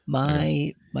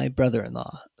My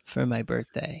brother-in-law for my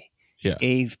birthday Yeah.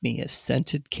 gave me a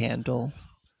scented candle,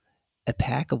 a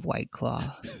pack of White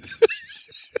Claw,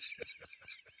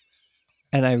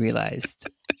 and I realized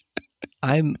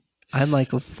I'm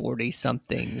like a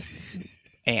 40-something's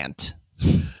aunt.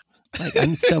 Like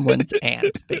I'm someone's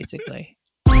aunt, basically.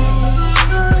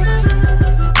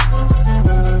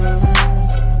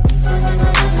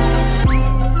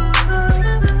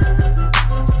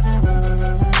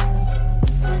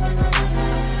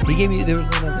 He gave me, there was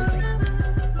one other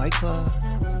thing. White Claw,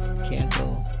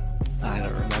 candle, I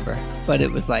don't remember. But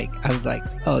it was like, I was like,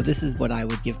 oh, this is what I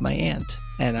would give my aunt.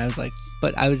 And I was like,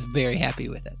 but I was very happy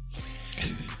with it.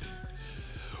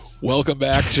 Welcome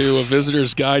back to A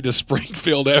Visitor's Guide to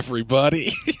Springfield,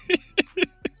 everybody.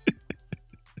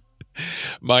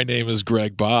 My name is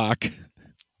Greg Bach.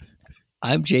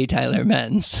 I'm J. Tyler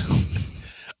Menz.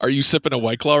 Are you sipping a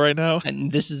White Claw right now?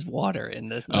 And this is water in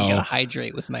this. I gotta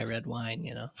hydrate with my red wine,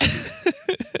 you know.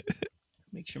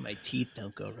 Make sure my teeth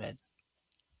don't go red.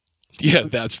 Yeah,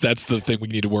 that's the thing we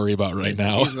need to worry about right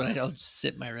now. Here's when I don't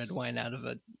sip my red wine out of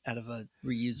a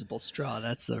reusable straw.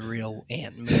 That's a real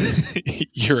ant move.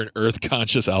 You're an earth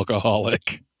conscious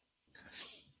alcoholic.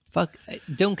 Fuck, I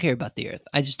don't care about the earth.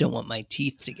 I just don't want my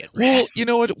teeth to get red. Well, you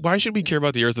know what? Why should we care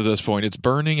about the earth at this point? It's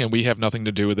burning and we have nothing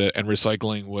to do with it, and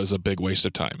recycling was a big waste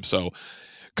of time. So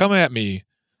come at me,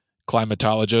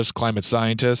 climatologists, climate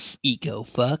scientists. Eco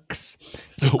fucks.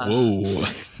 Whoa.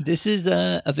 This is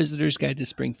a Visitor's Guide to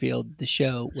Springfield, the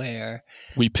show where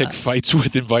we pick fights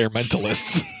with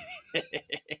environmentalists.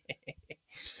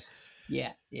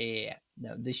 Yeah.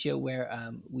 No, the show where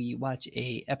we watch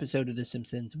a episode of The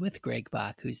Simpsons with Greg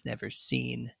Bach, who's never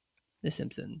seen The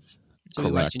Simpsons. So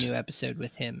Correct. We watch a new episode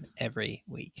with him every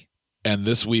week. And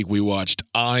this week we watched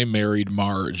I Married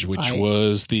Marge, which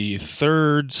was the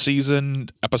third season,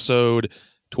 episode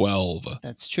 12.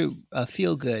 That's true.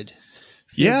 Feel good.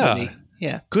 Yeah.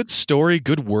 Yeah. Good story,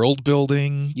 good world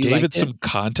building. You gave liked it some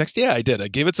context. Yeah, I did. I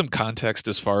gave it some context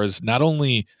as far as not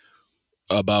only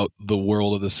about the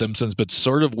world of The Simpsons, but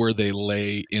sort of where they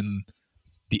lay in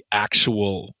the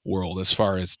actual world as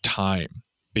far as time,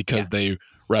 because they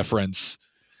reference,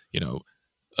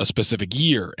 a specific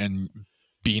year, and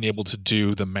being able to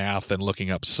do the math and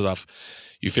looking up stuff,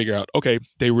 you figure out, okay,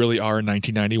 they really are in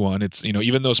 1991. It's,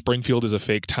 even though Springfield is a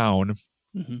fake town,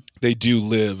 they do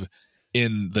live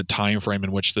in the time frame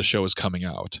in which the show is coming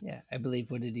out. Yeah, I believe,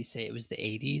 what did he say? It was the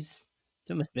 80s?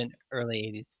 So it must have been early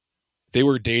 80s. They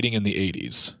were dating in the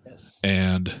 80s. Yes.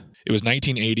 And it was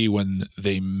 1980 when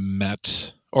they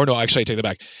met. Or no, actually, I take that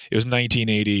back. It was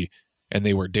 1980 and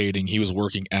they were dating. He was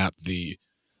working at the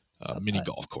mini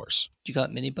golf course. Did you call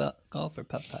it mini golf or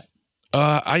putt-putt?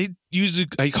 I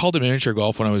called it miniature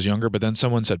golf when I was younger, but then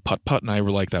someone said putt-putt, and I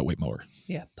like that way more.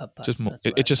 Yeah, putt-putt.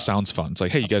 It just sounds fun. It's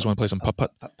like, hey, you guys want to play some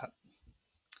putt-putt? Putt-putt.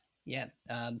 Yeah.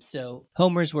 So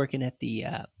Homer's working at the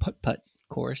putt-putt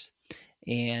course,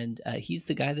 and he's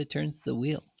the guy that turns the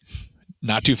wheel.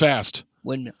 Not too fast.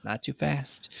 Windmill, not too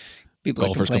fast. People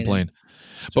Golfers complain.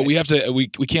 But we have to. We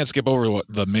can't skip over what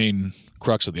the main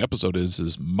crux of the episode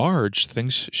is Marge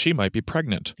thinks she might be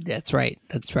pregnant. That's right.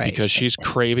 Because she's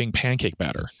craving pancake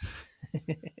batter.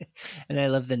 And I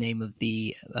love the name of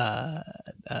the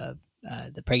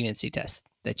pregnancy test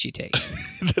that she takes.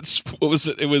 What was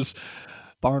it? It was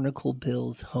Barnacle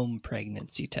Bill's home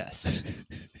pregnancy test.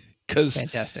 Because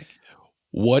fantastic.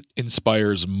 What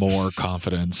inspires more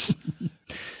confidence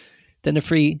than a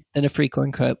free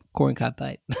corn cob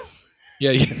bite?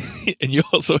 Yeah, and you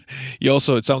also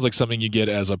it sounds like something you get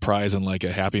as a prize in like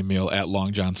a Happy Meal at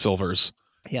Long John Silver's.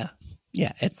 Yeah.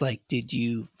 It's like, did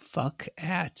you fuck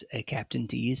at a Captain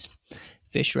D's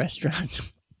fish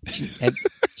restaurant?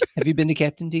 Have you been to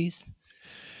Captain D's?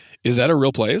 Is that a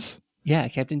real place? Yeah,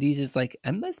 Captain D's is like,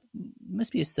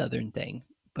 must be a Southern thing,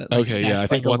 but like, okay, yeah, I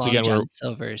think once again Long John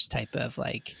Silver's type of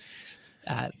like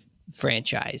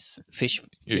franchise fish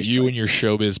you and your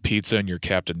Showbiz Pizza and your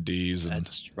Captain D's. And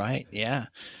that's right. Yeah.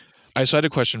 I had a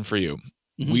question for you.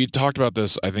 Mm-hmm. We talked about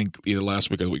this, I think, either last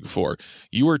week or the week before.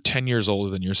 You were 10 years older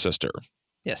than your sister.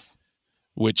 Yes.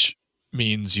 Which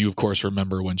means you, of course,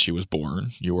 remember when she was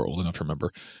born. You were old enough to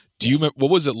remember.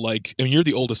 What was it like? I mean, you're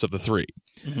the oldest of the three.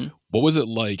 Mm-hmm. What was it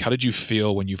like? How did you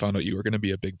feel when you found out you were going to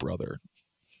be a big brother?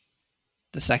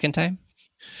 The second time?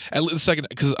 The second,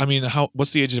 because I mean,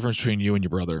 what's the age difference between you and your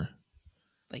brother?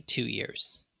 Like 2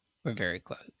 years. We're very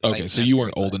close. Okay, so you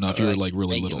weren't old enough. You were like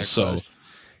really little. Close. So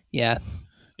yeah.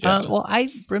 Well,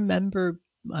 I remember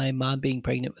my mom being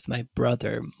pregnant with my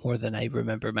brother more than I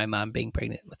remember my mom being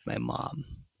pregnant with my mom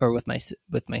or with my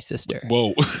sister.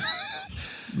 Whoa.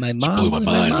 My mom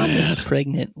was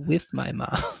pregnant with my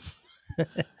mom.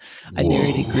 I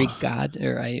married a Whoa. Greek god,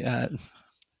 or I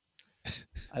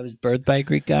was birthed by a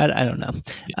Greek god. I don't know.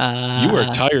 You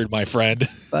are tired, my friend.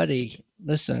 Buddy,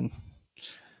 listen,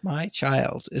 my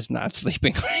child is not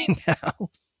sleeping right now,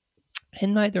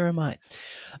 and neither am I.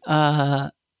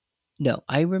 No,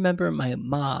 I remember my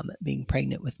mom being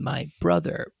pregnant with my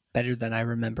brother better than I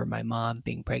remember my mom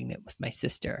being pregnant with my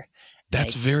sister.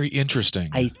 That's very interesting.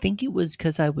 I think it was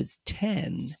because I was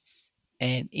 10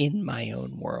 and in my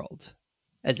own world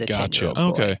as a 10-year-old boy.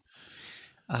 Okay.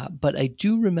 But I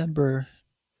do remember,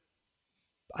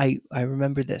 I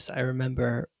remember this. I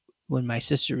remember when my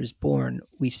sister was born,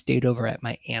 we stayed over at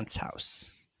my aunt's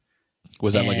house.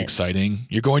 Was that like exciting?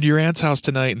 You're going to your aunt's house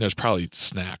tonight, and there's probably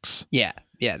snacks. Yeah,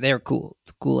 they're cool.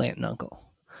 Cool aunt and uncle.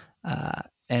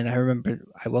 And I remember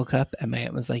I woke up and my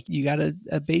aunt was like, "You got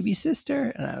a baby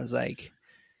sister?" And I was like,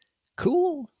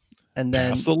 "Cool." And then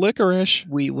pass the licorice.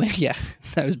 We went. Yeah,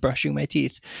 I was brushing my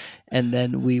teeth, and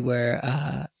then we were.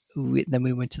 Then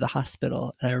we went to the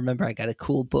hospital, and I remember I got a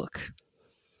cool book,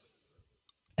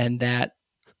 and that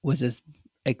was as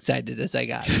excited as I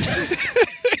got.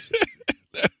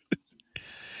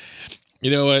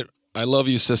 You know what? I love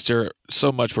you, sister,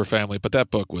 so much. We're family, but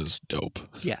that book was dope.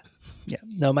 Yeah.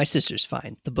 No, my sister's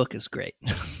fine. The book is great.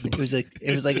 It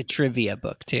was like a trivia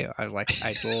book too. I was like,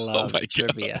 I love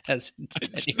trivia as a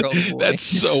 10-year-old boy. That's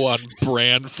so on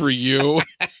brand for you.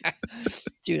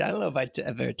 Dude, I don't know if I've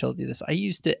ever told you this. I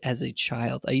used to, as a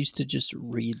child, just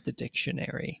read the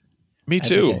dictionary. Me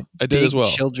too. I did as well.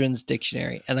 Children's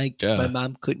dictionary, and my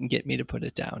mom couldn't get me to put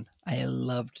it down. I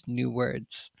loved new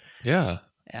words. Yeah.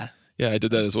 Yeah, I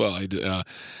did that as well. I did.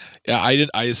 I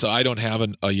did. So I don't have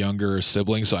a younger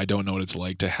sibling, so I don't know what it's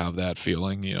like to have that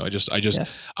feeling. You know, I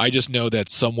just know that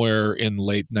somewhere in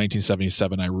late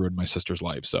 1977, I ruined my sister's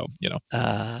life. So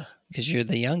because you're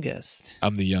the youngest.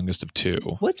 I'm the youngest of two.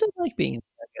 What's it like being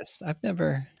the youngest? I've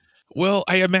never. Well,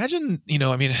 I imagine.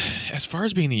 As far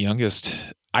as being the youngest,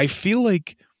 I feel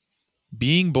like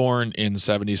being born in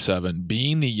 77,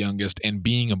 being the youngest, and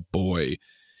being a boy,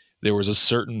 there was a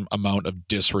certain amount of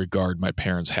disregard my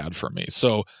parents had for me.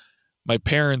 So my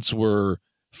parents were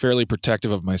fairly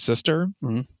protective of my sister,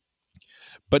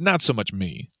 but not so much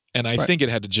me. And I think it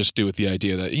had to just do with the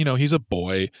idea that, he's a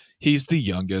boy, he's the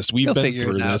youngest. We've been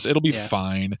through this. It'll be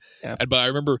fine. Yeah. But I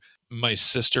remember my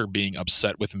sister being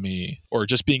upset with me, or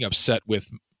just being upset with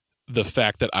the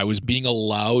fact that I was being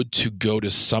allowed to go to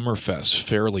Summerfest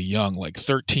fairly young, like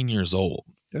 13 years old.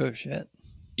 Oh, shit.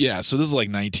 Yeah, so this is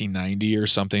like 1990 or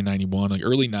something, 91, like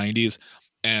early 90s.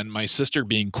 And my sister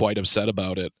being quite upset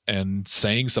about it and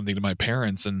saying something to my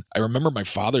parents. And I remember my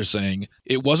father saying,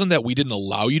 it wasn't that we didn't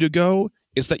allow you to go,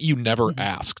 it's that you never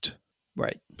asked.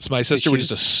 Right. So my sister would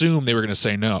just assume they were going to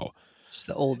say no. She's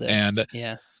the oldest.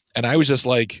 And I was just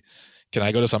like, can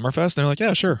I go to Summerfest? And they're like,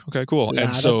 yeah, sure. Okay, cool.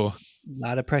 A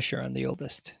lot of pressure on the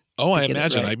oldest. Oh, I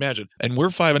imagine. And we're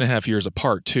 5.5 years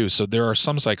apart too. So there are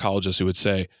some psychologists who would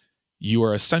say, you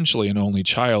are essentially an only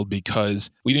child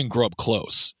because we didn't grow up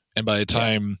close. And by the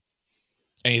time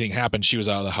anything happened, she was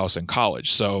out of the house in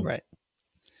college. So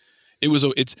it was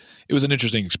an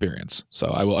interesting experience. So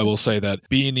I will say that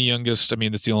being the youngest,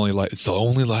 it's the only life. It's the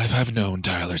only life I've known,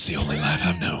 Tyler. It's the only life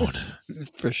I've known.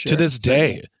 For sure. To this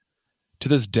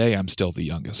day, I'm still the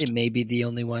youngest. It may be the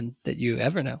only one that you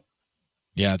ever know.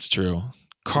 Yeah, it's true.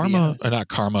 Not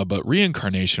karma, but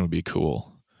reincarnation would be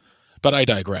cool. But I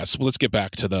digress. Well, let's get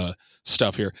back to the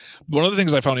stuff here. One of the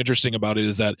things I found interesting about it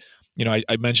is that,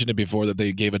 I mentioned it before that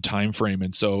they gave a time frame.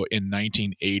 And so in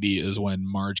 1980 is when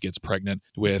Marge gets pregnant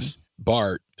with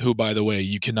Bart, who, by the way,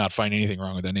 you cannot find anything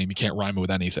wrong with that name. You can't rhyme it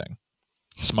with anything.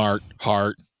 Smart,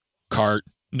 heart, cart.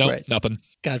 Nope, nothing.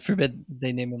 God forbid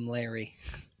they name him Larry.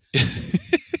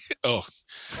 Oh.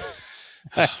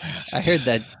 I heard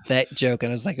that joke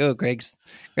and I was like, oh, Greg's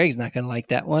not going to like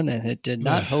that one. And it did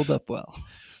not hold up well.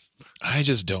 I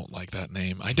just don't like that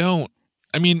name. I don't.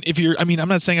 I'm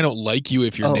not saying I don't like you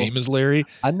if your name is Larry.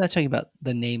 I'm not talking about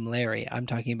the name Larry. I'm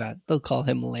talking about they'll call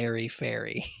him Larry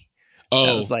Ferry. Oh,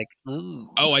 I was like, ooh.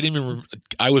 Oh, I didn't even.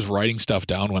 I was writing stuff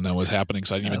down when that was happening,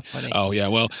 so I didn't even. Funny. Oh, yeah.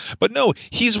 Well, but no,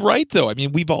 he's right though.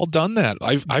 We've all done that.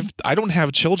 I don't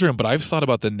have children, but I've thought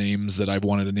about the names that I've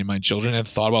wanted to name my children, and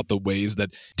thought about the ways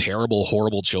that terrible,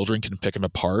 horrible children can pick them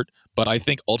apart. But I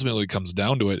think ultimately it comes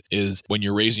down to it is when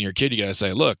you're raising your kid, you got to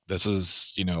say, look, this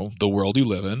is, the world you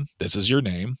live in. This is your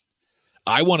name.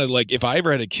 I want to, if I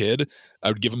ever had a kid, I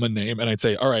would give him a name and I'd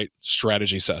say, all right,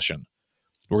 strategy session.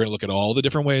 We're going to look at all the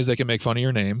different ways they can make fun of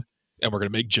your name, and we're going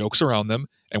to make jokes around them.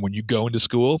 And when you go into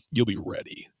school, you'll be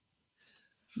ready.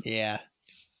 Yeah.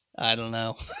 I don't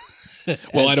know.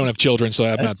 Well, I don't have children, so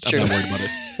I'm not worried about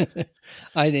it.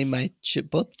 I named my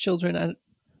both children.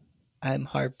 I'm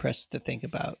hard pressed to think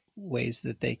about ways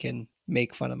that they can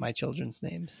make fun of my children's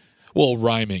names. Well,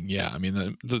 rhyming, yeah. I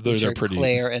mean, they're pretty.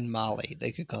 Claire and Molly.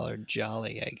 They could call her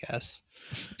Jolly, I guess.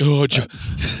 Oh, But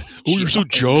you're so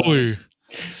Jolly. jolly.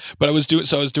 But I was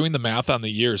doing the math on the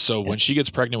year. So when she gets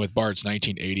pregnant with Bart, it's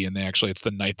 1980, and it's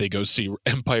the night they go see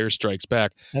Empire Strikes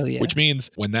Back. Hell yeah. Which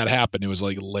means when that happened, it was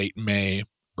like late May,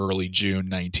 early June,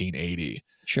 1980.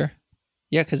 Sure.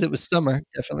 Yeah, because it was summer,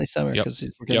 definitely summer, Yep. because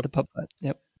he's working at the Putt Putt.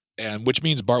 Yep. And which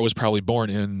means Bart was probably born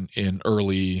in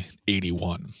early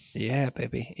 81. Yeah,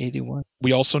 baby, 81.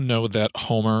 We also know that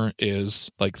Homer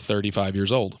is like 35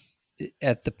 years old.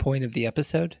 At the point of the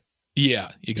episode?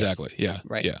 Yeah, exactly. Yes. Yeah,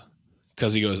 right. Yeah,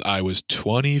 because he goes, I was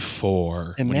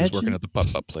 24 when he was working at the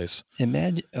Putt Putt place.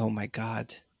 Imagine, oh my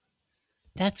God.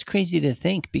 That's crazy to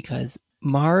think, because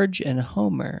Marge and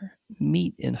Homer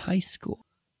meet in high school.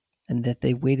 And that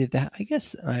they waited that, I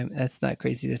guess that's not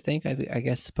crazy to think. I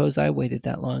guess, suppose I waited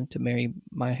that long to marry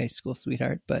my high school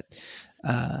sweetheart. But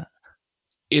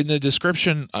in the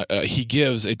description he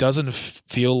gives, it doesn't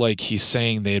feel like he's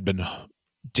saying they had been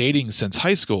dating since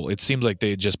high school. It seems like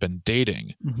they had just been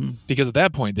dating, because at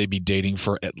that point they'd be dating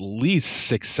for at least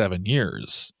 6-7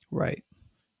 years. Right.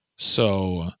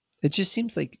 So it just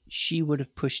seems like she would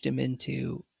have pushed him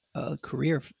into a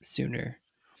career sooner.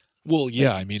 Well,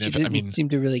 yeah, I mean, she didn't seem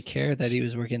to really care that he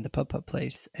was working at the Putt Putt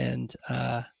place, and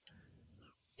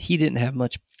he didn't have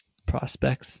much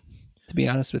prospects, to be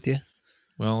honest with you.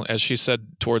 Well, as she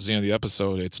said towards the end of the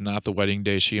episode, it's not the wedding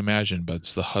day she imagined, but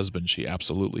it's the husband she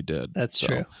absolutely did. That's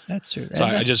true. That's true. So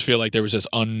I just feel like there was this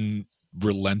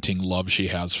unrelenting love she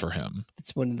has for him.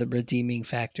 It's one of the redeeming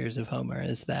factors of Homer,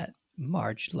 is that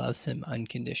Marge loves him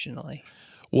unconditionally.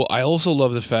 Well, I also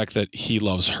love the fact that he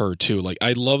loves her too. Like,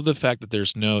 I love the fact that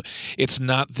it's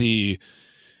not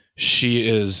she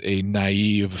is a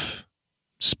naive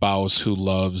spouse who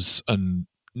loves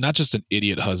not just an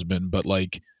idiot husband, but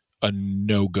like a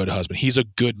no good husband. He's a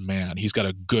good man. He's got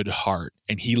a good heart,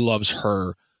 and he loves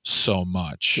her so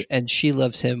much. And she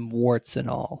loves him, warts and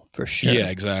all, for sure. Yeah,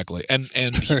 exactly. And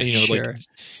sure. Like,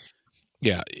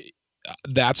 yeah,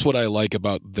 that's what I like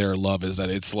about their love, is that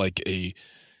it's like a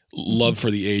love for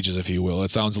the ages, if you will.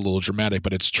 It sounds a little dramatic,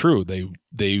 but it's true.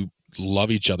 They love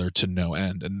each other to no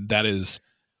end, and that is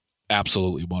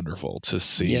absolutely wonderful to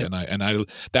see. Yep. And I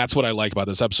that's what I like about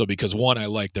this episode, because one, I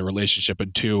like their relationship,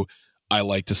 and two, I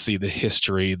like to see the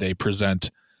history they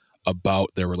present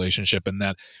about their relationship, and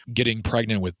that getting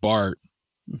pregnant with Bart,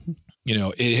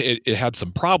 it had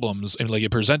some problems, and like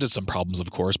it presented some problems,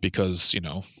 of course, because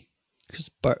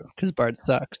Bart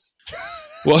sucks.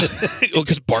 Well,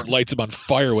 because Bart lights him on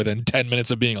fire within 10 minutes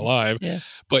of being alive. Yeah.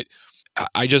 But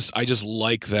I just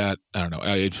like that. I don't know.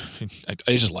 I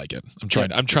just like it.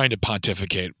 I'm trying to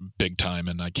pontificate big time,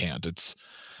 and I can't. It's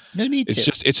no need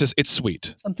to. It's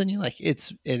sweet. Something you like.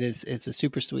 It's a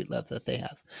super sweet love that they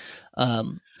have.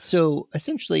 So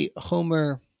essentially,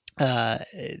 Homer,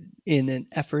 in an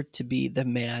effort to be the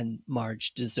man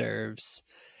Marge deserves,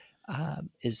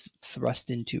 is thrust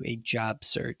into a job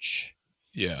search.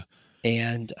 Yeah.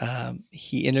 And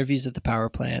he interviews at the power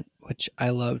plant, which I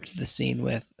loved the scene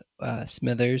with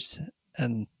Smithers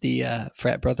and the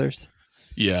frat brothers.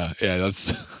 Yeah,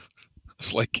 that's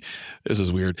it's like, this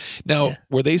is weird. Now,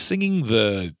 were they singing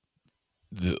did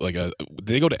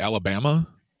they go to Alabama?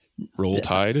 Roll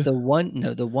Tide? The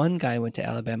one guy went to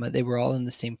Alabama. They were all in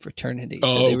the same fraternity.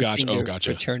 So they were singing their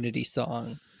fraternity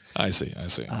song. I see.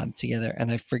 Together.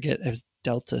 And I forget, it was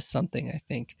Delta something, I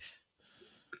think.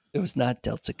 It was not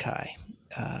Delta Chi.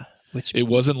 It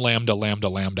wasn't Lambda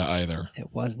either.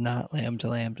 It was not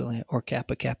Lambda, or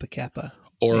Kappa Kappa Kappa.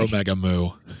 Or Omega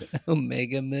Mu.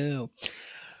 Omega Mu.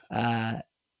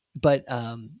 But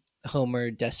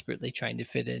Homer, desperately trying to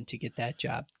fit in to get that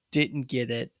job, didn't get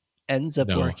it, ends up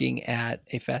working at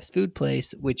a fast food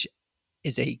place, which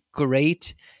is a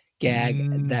great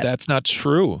gag. That's not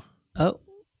true. Oh.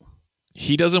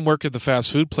 He doesn't work at the fast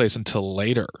food place until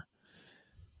later.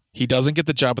 He doesn't get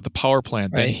the job at the power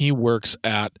plant. Right. Then he works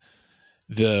at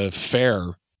the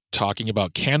fair talking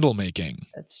about candle making.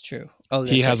 That's true. Oh,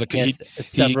 he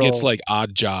gets like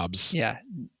odd jobs. Yeah.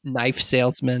 Knife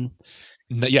salesman.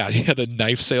 Yeah, the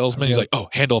knife salesman. He's like, oh,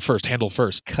 handle first.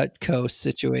 Cutco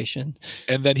situation.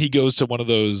 And then he goes to one of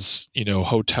those,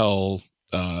 hotel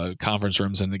conference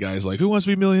rooms, and the guy's like, who wants to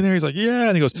be a millionaire? He's like, yeah.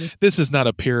 And he goes, this is not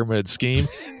a pyramid scheme.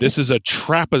 This is a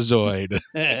trapezoid.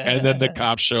 And then the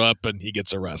cops show up and he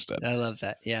gets arrested. I love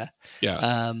that. Yeah.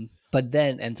 Yeah. But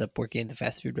then ends up working at the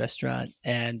fast food restaurant.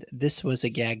 And this was a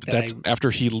gag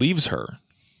after he leaves her.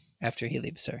 After he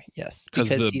leaves her. Yes. Because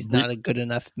he's not a good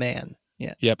enough man.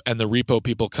 Yep. And the repo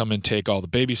people come and take all the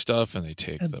baby stuff, and they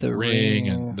take the ring.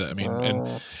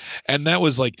 And and that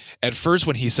was like, at first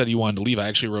when he said he wanted to leave, I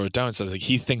actually wrote it down and said like,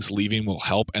 he thinks leaving will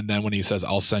help. And then when he says,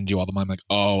 I'll send you all the money, I'm like,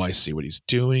 oh, I see what he's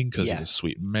doing, because he's a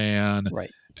sweet man.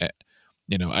 Right.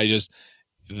 You know,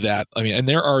 and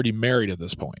they're already married at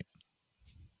this point.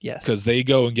 Yes. Because they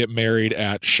go and get married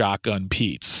at Shotgun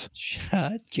Pete's.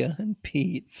 Shotgun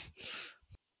Pete's.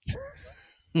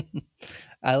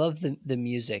 I love the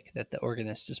music that the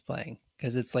organist is playing,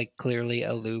 because it's like clearly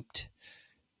a looped,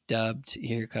 dubbed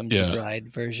 "Here Comes the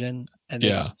Bride" version, and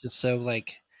it's just so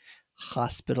like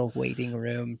hospital waiting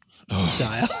room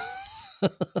style.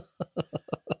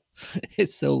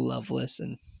 It's so loveless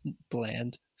and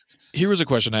bland. Here was a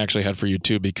question I actually had for you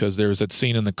too, because there's that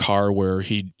scene in the car where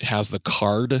he has the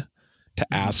card to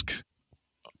ask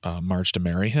Marge to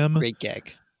marry him. Great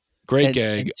gag. Great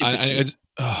gag.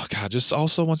 Oh God, just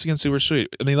also once again super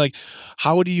sweet. I mean, like,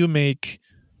 how do you make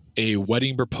a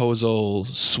wedding proposal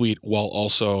sweet while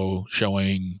also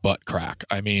showing butt crack?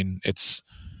 I mean, it's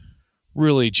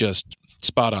really just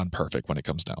spot on perfect when it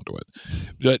comes down to it.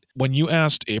 But when you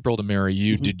asked April to marry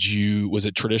you, was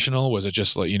it traditional? Was it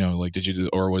just like,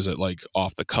 or was it like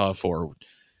off the cuff, or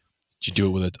did you do it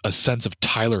with a sense of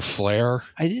Tyler flair?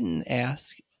 I didn't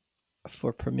ask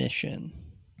for permission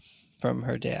from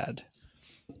her dad.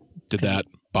 Did that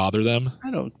bother them?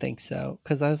 I don't think so.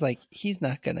 Because I was like, he's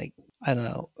not going to, I don't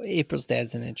know. April's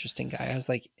dad's an interesting guy. I was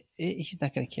like, he's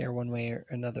not going to care one way or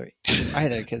another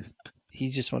either, because he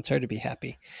just wants her to be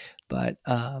happy. But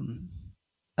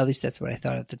at least that's what I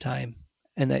thought at the time.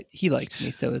 And he likes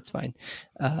me, so it's fine.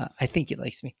 I think he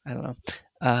likes me. I don't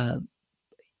know.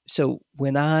 So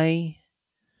when I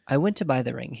went to buy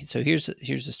the ring, so here's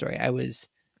the story. I was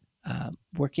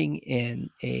working in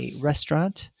a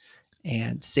restaurant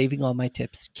and saving all my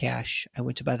tips cash. I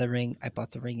went to buy the ring. I bought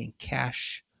the ring in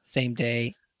cash same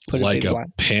day. Put like a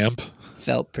pimp.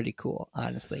 Felt pretty cool,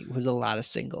 honestly. It was a lot of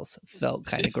singles. Felt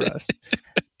kind of gross.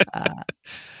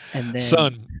 And then,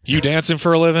 son, you dancing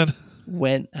for a living?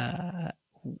 Went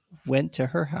to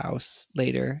her house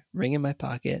later, ring in my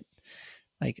pocket.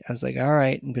 Like, I was like, all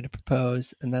right, I'm going to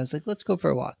propose. And I was like, let's go for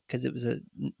a walk, because it was a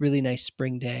really nice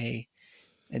spring day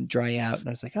and dry out. And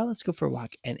I was like, oh, let's go for a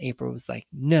walk. And April was like,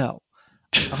 no,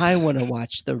 I want to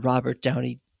watch the Robert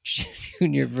Downey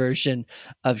Jr. version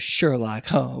of Sherlock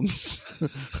Holmes.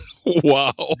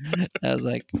 Wow. I was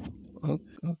like,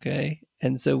 okay.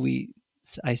 And so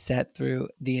I sat through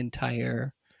the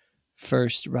entire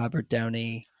first Robert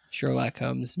Downey Sherlock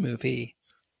Holmes movie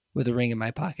with a ring in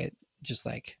my pocket, just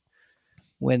like,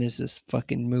 when is this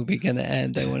fucking movie going to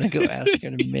end? I want to go ask her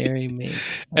to marry me.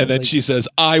 And then she says,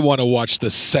 I want to watch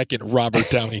the second Robert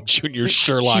Downey Jr.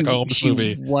 Sherlock Holmes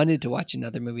movie. She wanted to watch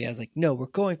another movie. I was like, no, we're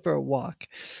going for a walk.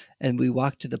 And we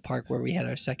walked to the park where we had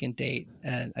our second date,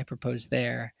 and I proposed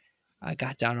there. I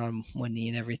got down on one knee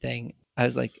and everything. I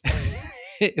was like,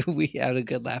 we had a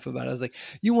good laugh about it. I was like,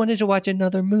 you wanted to watch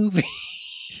another movie?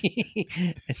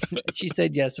 She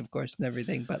said yes, of course, and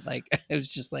everything, but like, it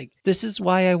was just like, this is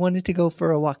why I wanted to go for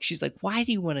a walk. She's like, why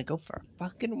do you want to go for a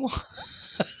fucking walk?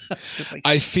 Like,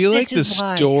 I feel like the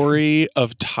story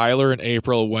of Tyler and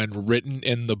April, when written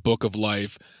in the book of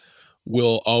life,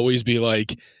 will always be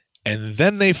like, and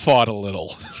then they fought a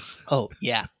little. Oh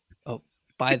yeah. Oh,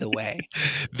 by the way,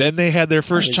 then they had their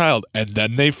first child, and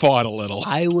then they fought a little.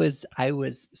 I was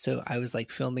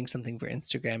like filming something for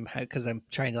Instagram, because I'm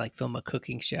trying to like film a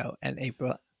cooking show, and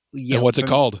April yelled. And what's it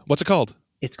called?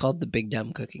 It's called The Big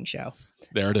Dumb Cooking Show.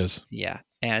 There it is. Yeah.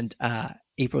 And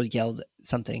April yelled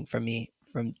something from me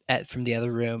from the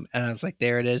other room, and I was like,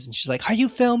 there it is. And she's like, are you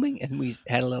filming? And we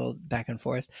had a little back and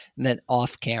forth, and then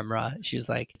off camera she was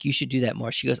like, you should do that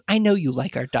more. She goes, I know you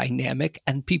like our dynamic,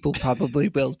 and people probably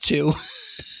will too.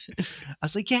 I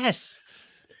was like, yes,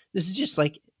 this is just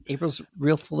like, April's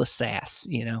real full of sass,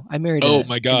 you know. I married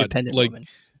my God, independent like woman.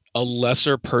 A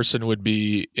lesser person would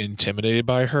be intimidated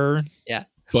by her. Yeah.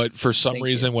 But for some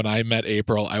reason, when I met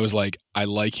April, I was like, I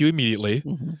like you immediately.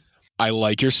 Mm-hmm. I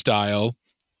like your style.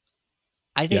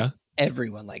 I think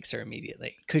everyone likes her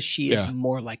immediately, because she is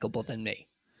more likable than me.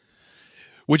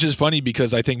 Which is funny,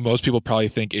 because I think most people probably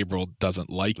think April doesn't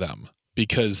like them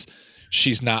because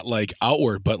she's not like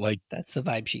outward, but like, that's the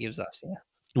vibe she gives us. Yeah.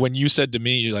 When you said to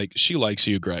me, you're like, she likes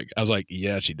you, Greg. I was like,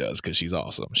 yeah, she does, because she's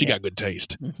awesome. She got good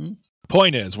taste. Mm-hmm.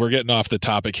 Point is, we're getting off the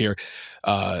topic here.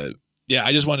 Yeah,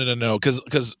 I just wanted to know,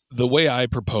 because the way I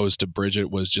proposed to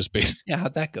Bridget was just based. Yeah,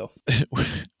 how'd that go?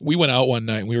 We went out one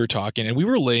night and we were talking, and we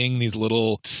were laying these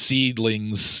little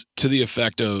seedlings to the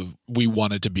effect of, we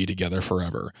wanted to be together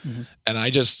forever. Mm-hmm. And I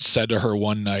just said to her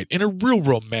one night, in a real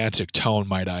romantic tone,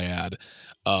 might I add,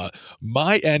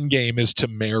 my end game is to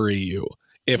marry you.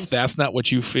 If that's not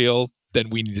what you feel, then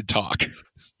we need to talk.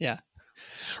 Yeah.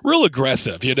 Real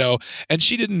aggressive, and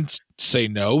she didn't say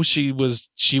no. She was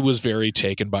very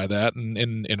taken by that, and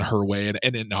in her way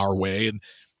and in our way. And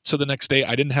so the next day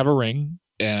I didn't have a ring,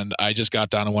 and I just got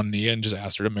down on one knee and just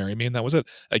asked her to marry me, and that was it.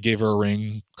 I gave her a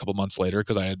ring a couple months later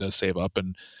because I had to save up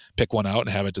and pick one out and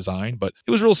have it designed, but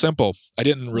it was real simple. I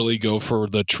didn't really go for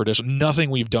the tradition. Nothing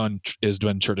we've done has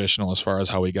been traditional as far as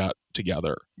how we got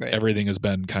together. Right. Everything has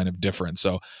been kind of different.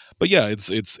 So, but yeah, it's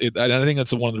and I think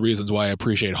that's one of the reasons why I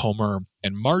appreciate Homer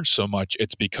and Marge so much.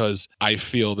 It's because I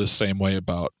feel the same way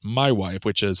about my wife,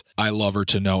 which is I love her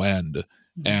to no end.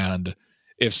 Mm-hmm. And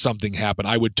if something happened,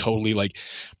 I would totally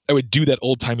I would do that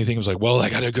old timey thing. It was like, well, I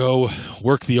got to go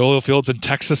work the oil fields in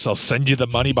Texas. I'll send you the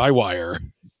money by wire.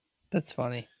 That's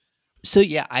funny. So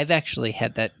yeah, I've actually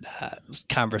had that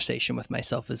conversation with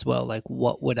myself as well. Like,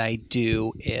 what would I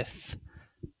do if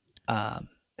I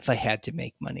had to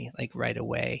make money right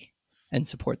away and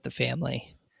support the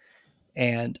family?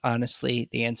 And honestly,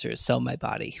 the answer is sell my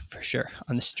body for sure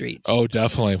on the street. Oh,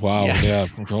 definitely. Wow. Yeah.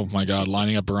 Oh my God.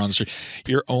 Lining up around the street.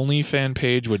 Your OnlyFans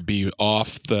page would be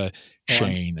off the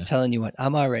chain. I'm telling you what,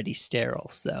 I'm already sterile.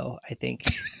 So I think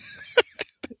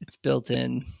it's built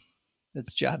in.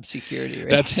 That's job security, right?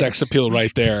 That's sex appeal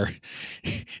right there.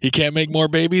 He can't make more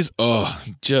babies? Oh,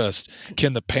 just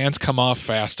can the pants come off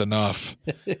fast enough?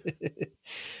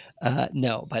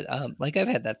 No, but I've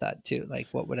had that thought too. Like,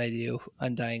 what would I do?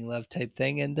 Undying love type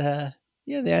thing. And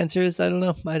yeah, the answer is I don't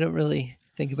know. I don't really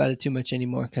think about it too much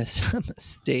anymore because I'm a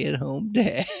stay-at-home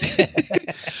dad.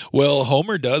 Well,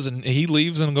 Homer does, and he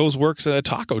leaves and goes works at a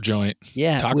taco joint.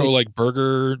 Yeah, taco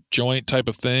burger joint type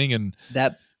of thing, and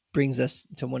that brings us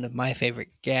to one of my favorite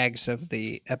gags of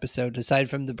the episode, aside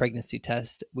from the pregnancy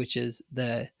test, which is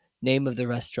the name of the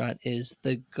restaurant is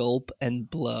the Gulp and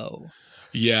Blow.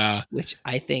 Yeah. Which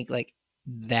I think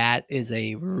that is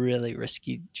a really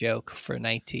risky joke for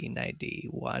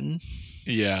 1991.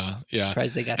 Yeah. Yeah.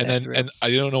 Surprised they got and that then through. And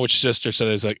I don't know which sister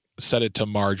said it to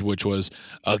Marge, which was,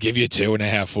 I'll give you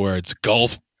 2.5 words.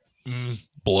 Gulp,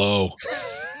 blow.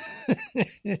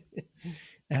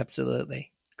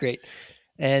 Absolutely. Great.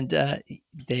 And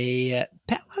they a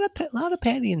lot of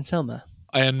Patty and Selma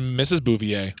and Mrs.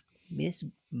 Bouvier. Miss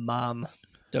Mom,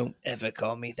 don't ever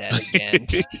call me that again.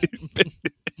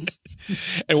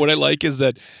 And what I like is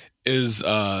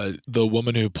the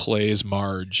woman who plays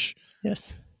Marge.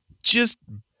 Yes, just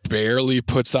barely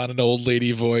puts on an old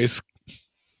lady voice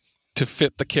to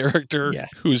fit the character. Yeah.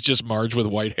 Who's just Marge with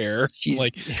white hair. She's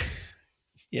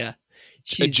yeah,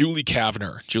 she's Julie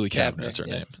Kavner. Julie Kavner is her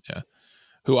name. Yeah.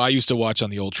 Who I used to watch on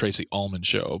the old Tracy Ullman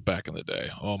show back in the day.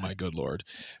 Oh, my good Lord.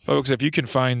 Folks, if you can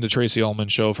find the Tracy Ullman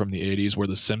show from the 80s where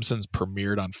The Simpsons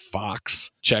premiered on Fox,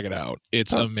 check it out.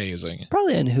 It's amazing.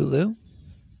 Probably on Hulu.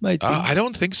 Might be. I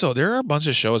don't think so. There are a bunch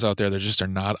of shows out there that just are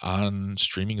not on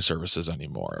streaming services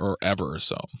anymore or ever.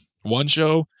 So one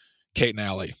show, Kate and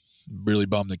Allie. Really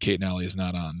bummed that Kate and Allie is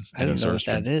not on. I don't know what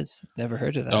that is. Never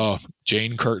heard of that. Oh,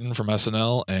 Jane Curtin from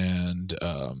SNL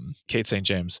and Kate St.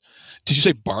 James. Did you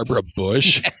say Barbara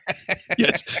Bush?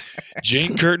 Yes.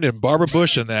 Jane Curtin and Barbara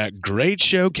Bush in that great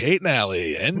show, Kate and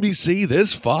Allie, NBC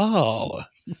this fall.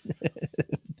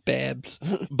 Babs.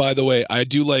 By the way, I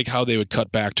do like how they would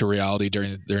cut back to reality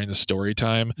during the story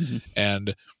time. Mm-hmm.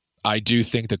 And I do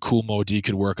think that Kool Moe Dee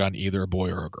could work on either a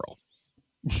boy or a girl.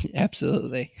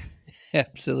 Absolutely.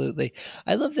 Absolutely.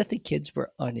 I love that the kids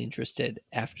were uninterested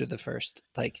after the first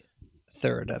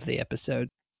third of the episode.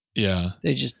 Yeah.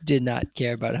 They just did not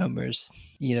care about Homer's,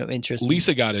 interest.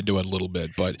 Lisa got into it a little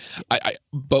bit, but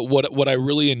but what I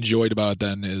really enjoyed about it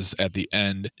then is at the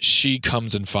end, she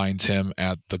comes and finds him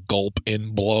at the Gulp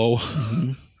and Blow.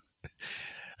 Mm-hmm.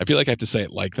 I feel like I have to say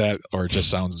it like that, or it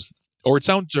sounds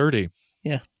dirty.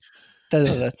 Yeah.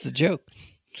 That's the joke.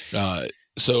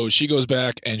 So she goes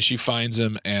back and she finds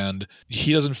him, and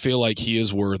he doesn't feel like he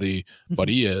is worthy, but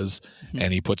he is. Mm-hmm.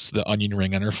 And he puts the onion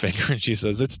ring on her finger, and she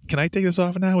says, "Can I take this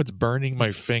off now? It's burning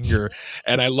my finger."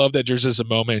 And I love that there's just a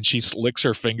moment, and she licks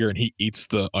her finger, and he eats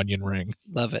the onion ring.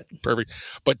 Love it. Perfect.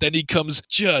 But then he comes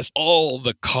just all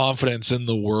the confidence in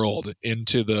the world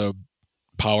into the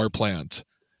power plant.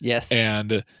 Yes.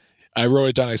 And I wrote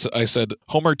it down. I said,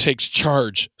 Homer takes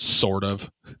charge, sort of.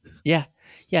 Yeah.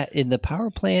 Yeah. In the power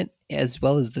plant, as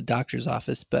well as the doctor's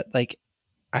office, but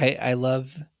I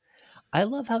love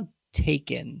how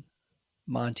taken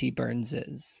Monty Burns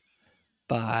is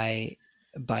by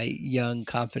young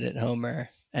confident Homer.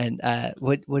 And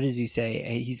what does he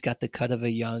say? He's got the cut of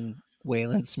a young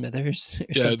Waylon Smithers.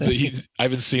 I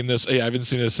haven't seen this. I haven't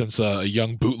seen this since a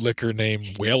young bootlicker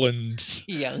named Waylon.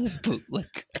 Young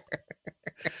bootlicker.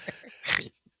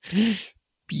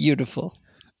 Beautiful.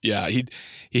 Yeah,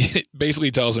 he basically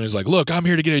tells him, he's like, look, I'm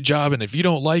here to get a job, and if you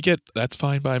don't like it, that's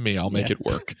fine by me. I'll make it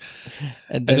work.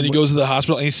 And then he goes to the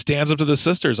hospital and he stands up to the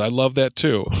sisters. I love that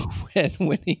too. And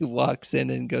when he walks in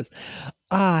and goes,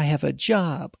 I have a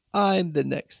job. I'm the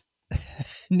next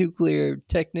nuclear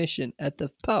technician at the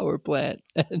power plant.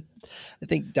 And I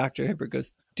think Dr. Hibbert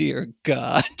goes, dear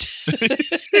God.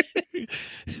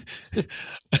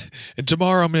 And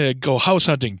tomorrow I'm going to go house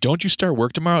hunting. Don't you start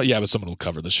work tomorrow? Yeah, but someone will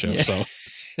cover the shift. So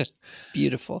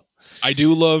beautiful. I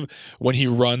do love when he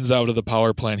runs out of the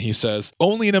power plant. He says,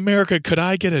 only in America could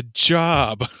I get a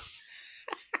job.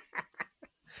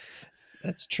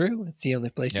 That's true. It's the only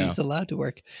place he's allowed to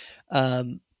work.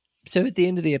 So at the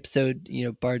end of the episode,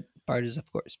 Bart is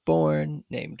of course born,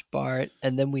 named Bart,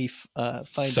 and then we find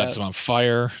sets him on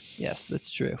fire. Yes,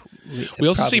 that's true. We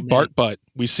also see Bart Butt.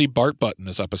 We see Bart Butt in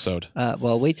this episode.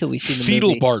 Well, wait till we see the fetal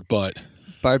movie. Bart Butt.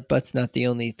 Bart Butt's not the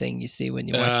only thing you see when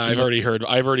you watch. I've already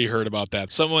heard about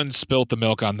that. Someone spilt the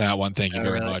milk on that one. Thank you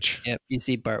very much. Yep, you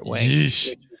see Bart Wang.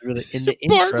 Really in the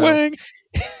Bart intro. Wang.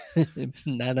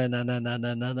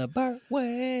 na Bart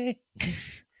Wang.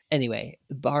 Anyway,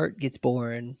 Bart gets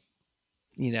born.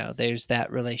 There's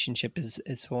that relationship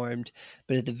is formed,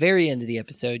 but at the very end of the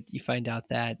episode, you find out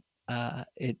that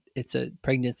it's a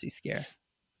pregnancy scare.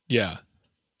 Yeah.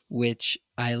 Which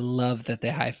I love that they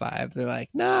high five. They're like,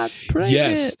 not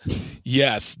pregnant.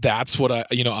 Yes. That's what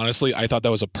honestly, I thought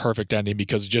that was a perfect ending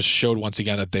because it just showed once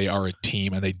again that they are a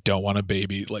team and they don't want a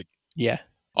baby. Like, yeah.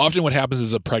 Often what happens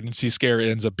is a pregnancy scare. It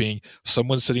ends up being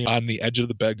someone sitting on the edge of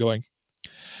the bed going,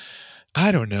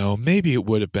 I don't know. Maybe it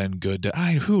would have been good to,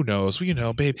 who knows?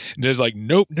 Baby. And there's like,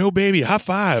 nope, no baby. High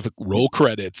five. Roll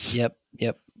credits. Yep.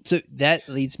 So that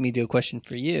leads me to a question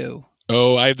for you.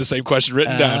 Oh, I have the same question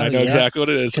written down. I know exactly what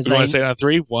it is. We want to say it on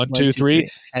three. One, two, three.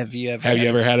 Have you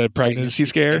ever had a pregnancy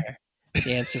scare?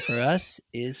 The answer for us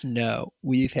is no.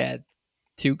 We've had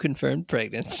 2 confirmed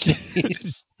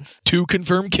pregnancies. 2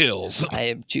 confirmed kills. I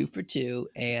am 2 for 2,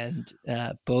 and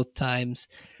both times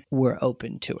we're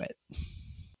open to it.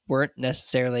 Weren't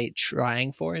necessarily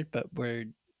trying for it, but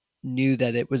knew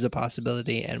that it was a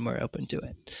possibility, and we're open to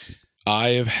it. I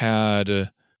have had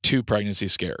 2 pregnancy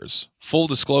scares. Full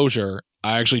disclosure,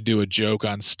 I actually do a joke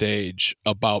on stage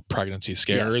about pregnancy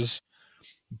scares,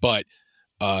 but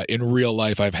in real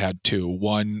life, I've had 2.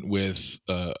 One with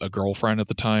a girlfriend at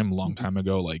the time, a long time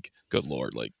ago, like, good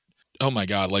Lord, like, oh my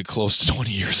God, like close to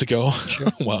 20 years ago. Sure.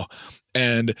 Wow.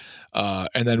 And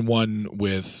then one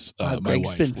with my Greg's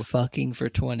wife. Been fucking for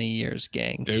 20 years,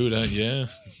 gang. Dude, yeah.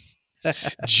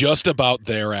 Just about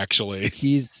there, actually.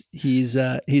 He's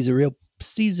a real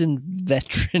seasoned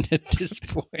veteran at this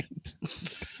point.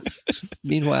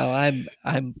 Meanwhile,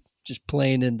 I'm just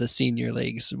playing in the senior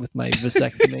leagues with my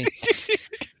vasectomy.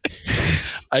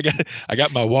 I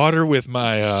got my water with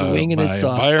my swinging my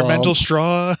environmental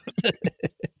straw.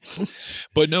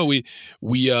 But no, we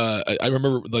I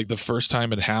remember like the first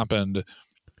time it happened,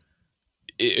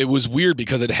 it was weird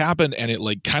because it happened and it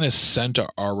like kind of sent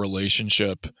our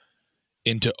relationship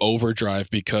into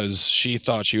overdrive because she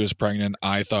thought she was pregnant.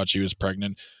 I thought she was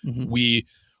pregnant. Mm-hmm. We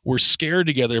were scared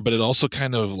together, but it also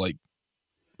kind of like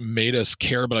made us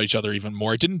care about each other even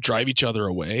more. It didn't drive each other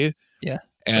away. Yeah.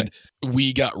 And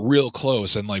we got real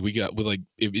close and like it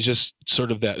was just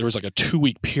sort of that there was like a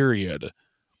 2-week period.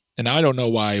 And I don't know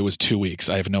why it was 2 weeks.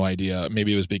 I have no idea.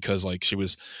 Maybe it was because like she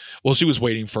was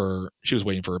waiting for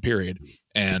a period.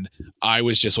 And I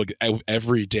was just like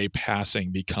every day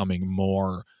passing becoming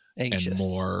more anxious. And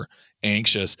more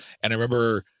anxious. And I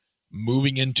remember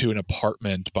moving into an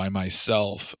apartment by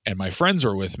myself and my friends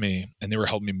were with me and they were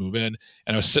helping me move in.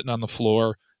 And I was sitting on the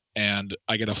floor and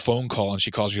I get a phone call and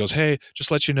she calls, she goes, hey,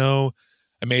 just let you know,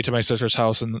 I made it to my sister's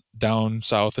house down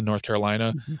south in North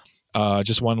Carolina. Mm-hmm.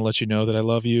 Just want to let you know that I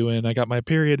love you and I got my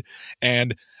period.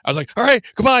 And I was like, all right,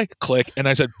 goodbye. Click. And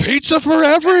I said, pizza for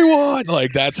everyone.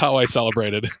 Like that's how I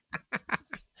celebrated.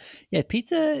 Yeah,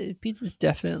 pizza's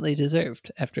definitely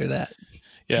deserved after that.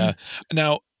 Yeah.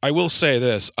 Now, I will say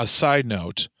this, a side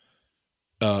note,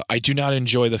 I do not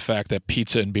enjoy the fact that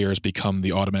pizza and beer has become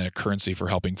the automatic currency for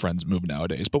helping friends move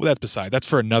nowadays. But that's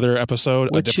for another episode,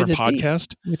 a different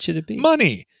podcast. What should it be?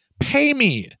 Money. Pay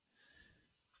me.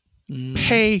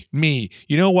 Pay me.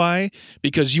 You know why?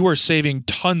 Because you are saving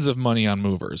tons of money on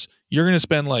movers. You're going to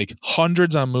spend like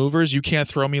hundreds on movers. You can't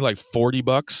throw me like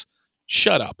 $40.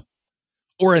 Shut up.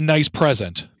 Or a nice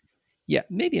present. Yeah,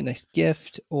 maybe a nice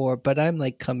gift but I'm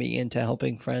like coming into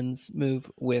helping friends move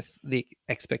with the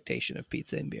expectation of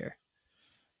pizza and beer.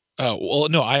 Oh, well,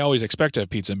 no, I always expect to have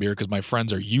pizza and beer because my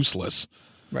friends are useless.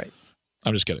 Right.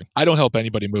 I'm just kidding. I don't help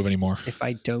anybody move anymore. If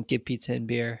I don't get pizza and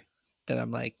beer, then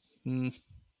I'm like,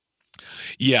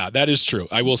 Yeah, that is true.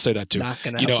 I will say that too. Not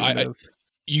gonna You know, help you move.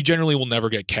 you generally will never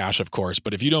get cash, of course,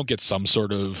 but if you don't get some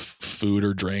sort of food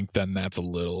or drink, then that's a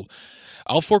little.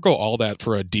 I'll forego all that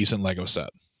for a decent Lego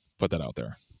set. Put that out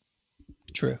there.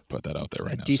 True. Put that out there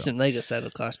right A now. decent Lego set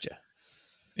will cost you.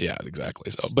 Yeah, exactly.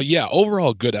 So, but yeah,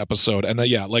 overall good episode. And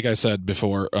yeah, like I said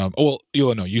before,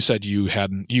 you said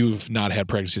you've not had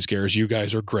pregnancy scares. You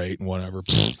guys are great and whatever.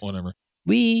 Whatever.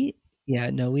 We've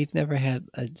never had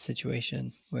a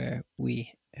situation where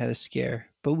we had a scare,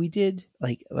 but we did,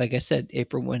 like I said,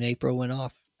 when April went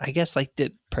off, I guess like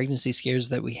the pregnancy scares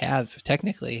that we have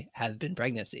technically have been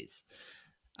pregnancies.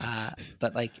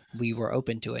 But like we were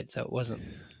open to it, so it wasn't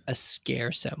a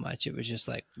scare so much. It was just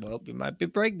like, well, you might be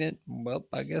pregnant. Well,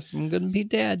 I guess I'm gonna be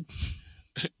dead.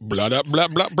 Blah blah blah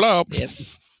blah blah. Yep,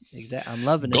 exactly. I'm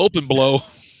loving it. Gulp and blow.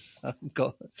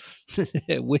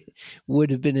 It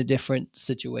would have been a different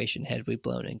situation had we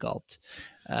blown and gulped.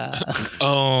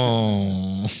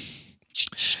 Oh,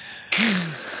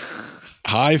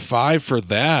 high five for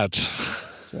that.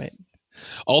 That's right.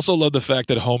 Also love the fact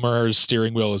that Homer's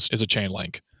steering wheel is a chain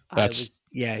link.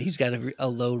 He's got a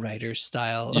low rider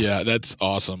style. Yeah, that's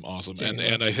awesome.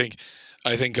 And I think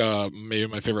maybe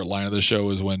my favorite line of the show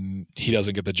is when he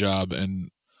doesn't get the job and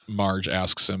Marge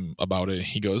asks him about it.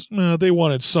 He goes, "No, they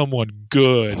wanted someone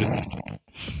good."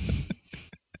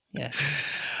 Yeah.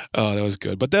 Oh, that was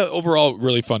good. But that overall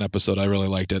really fun episode. I really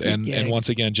liked it. And once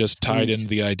again, just tied in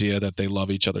the idea that they love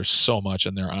each other so much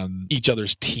and they're on each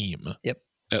other's team. Yep.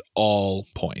 At all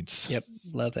points. Yep.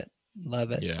 Love it.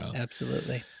 Yeah.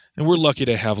 Absolutely. And we're lucky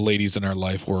to have ladies in our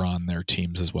life who are on their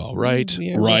teams as well, right?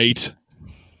 Right.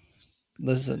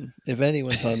 Listen, if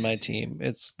anyone's on my team,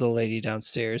 it's the lady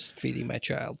downstairs feeding my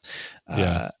child.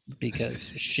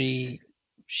 Because she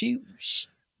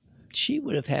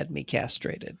would have had me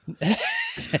castrated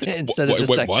instead of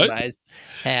vasectomized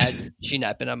had she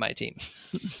not been on my team.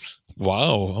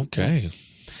 Wow. Okay.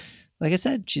 Like I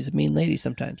said, she's a mean lady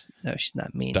sometimes. No, she's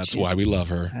not mean. That's why we love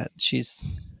her. She's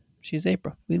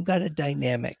April. We've got a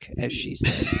dynamic, as she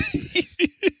said.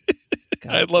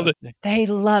 I love it. They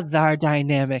love our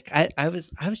dynamic. I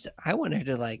want her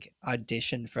to like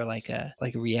audition for like a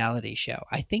reality show.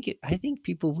 I think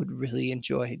people would really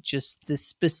enjoy just the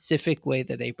specific way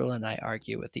that April and I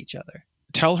argue with each other.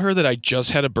 Tell her that I just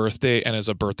had a birthday, and as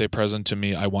a birthday present to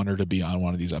me, I want her to be on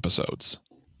one of these episodes.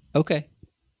 Okay.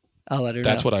 I'll let her know.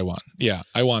 That's what I want. Yeah,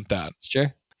 I want that.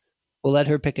 Sure. We'll let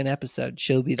her pick an episode.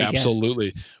 She'll be the guest.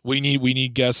 Absolutely. We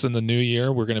need guests in the new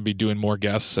year. We're going to be doing more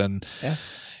guests. And,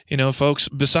 folks,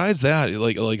 besides that,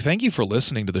 like, thank you for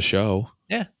listening to the show.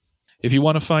 Yeah. If you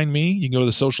want to find me, you can go to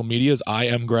the social medias. I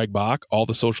am Greg Bach, all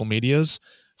the social medias.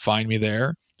 Find me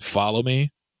there. Follow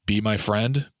me. Be my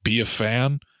friend. Be a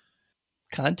fan.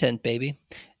 Content, baby.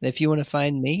 And if you want to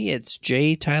find me, it's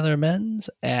J. Tyler Menz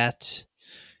at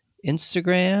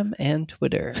Instagram and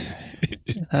Twitter.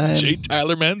 J.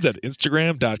 Tyler Menz at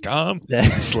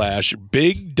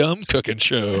Instagram.com/Big Dumb Cooking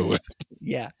Show.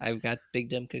 Yeah, I've got Big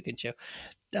Dumb Cooking Show.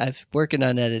 I'm working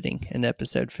on editing an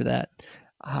episode for that.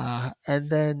 And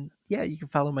then, you can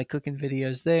follow my cooking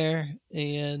videos there.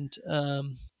 And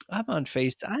I'm on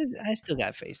Facebook. I still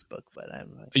got Facebook, but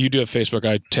I'm like... You do have Facebook.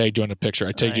 I tagged you on a picture.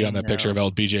 I tagged you on that picture of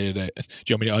LBJ today. Do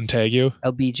you want me to untag you?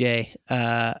 LBJ.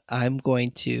 I'm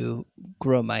going to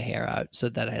grow my hair out so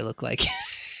that I look like...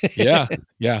 Yeah.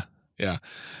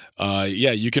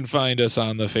 You can find us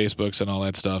on the Facebooks and all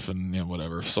that stuff and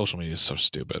whatever. Social media is so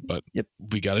stupid, but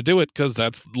we got to do it because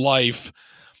that's life.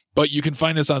 But you can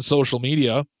find us on social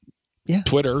media. Yeah.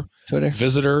 Twitter.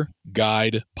 Visitor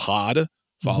Guide Pod.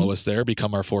 Follow us there.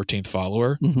 Become our 14th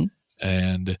follower. Mm-hmm.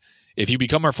 And if you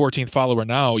become our 14th follower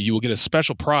now, you will get a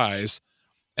special prize.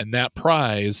 And that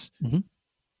prize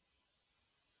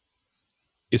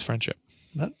is friendship.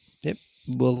 Yep.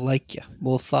 We'll like you.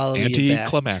 We'll follow you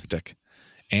back.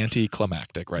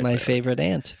 Anticlimactic, right? My favorite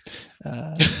aunt.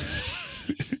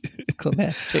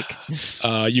 Climactic.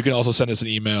 You can also send us an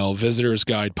email,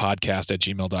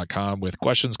 visitorsguidepodcast@gmail.com with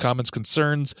questions, comments,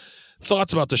 concerns,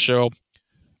 thoughts about the show,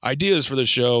 ideas for the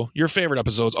show, your favorite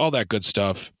episodes, all that good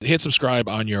stuff. Hit subscribe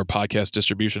on your podcast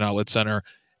distribution outlet center,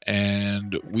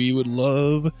 and we would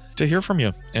love to hear from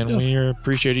you. And we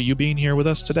appreciate you being here with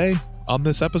us today on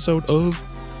this episode of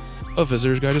A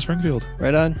Visitor's Guide to Springfield.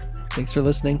 Right on. Thanks for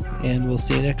listening, and we'll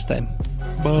see you next time.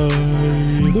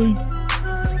 Bye.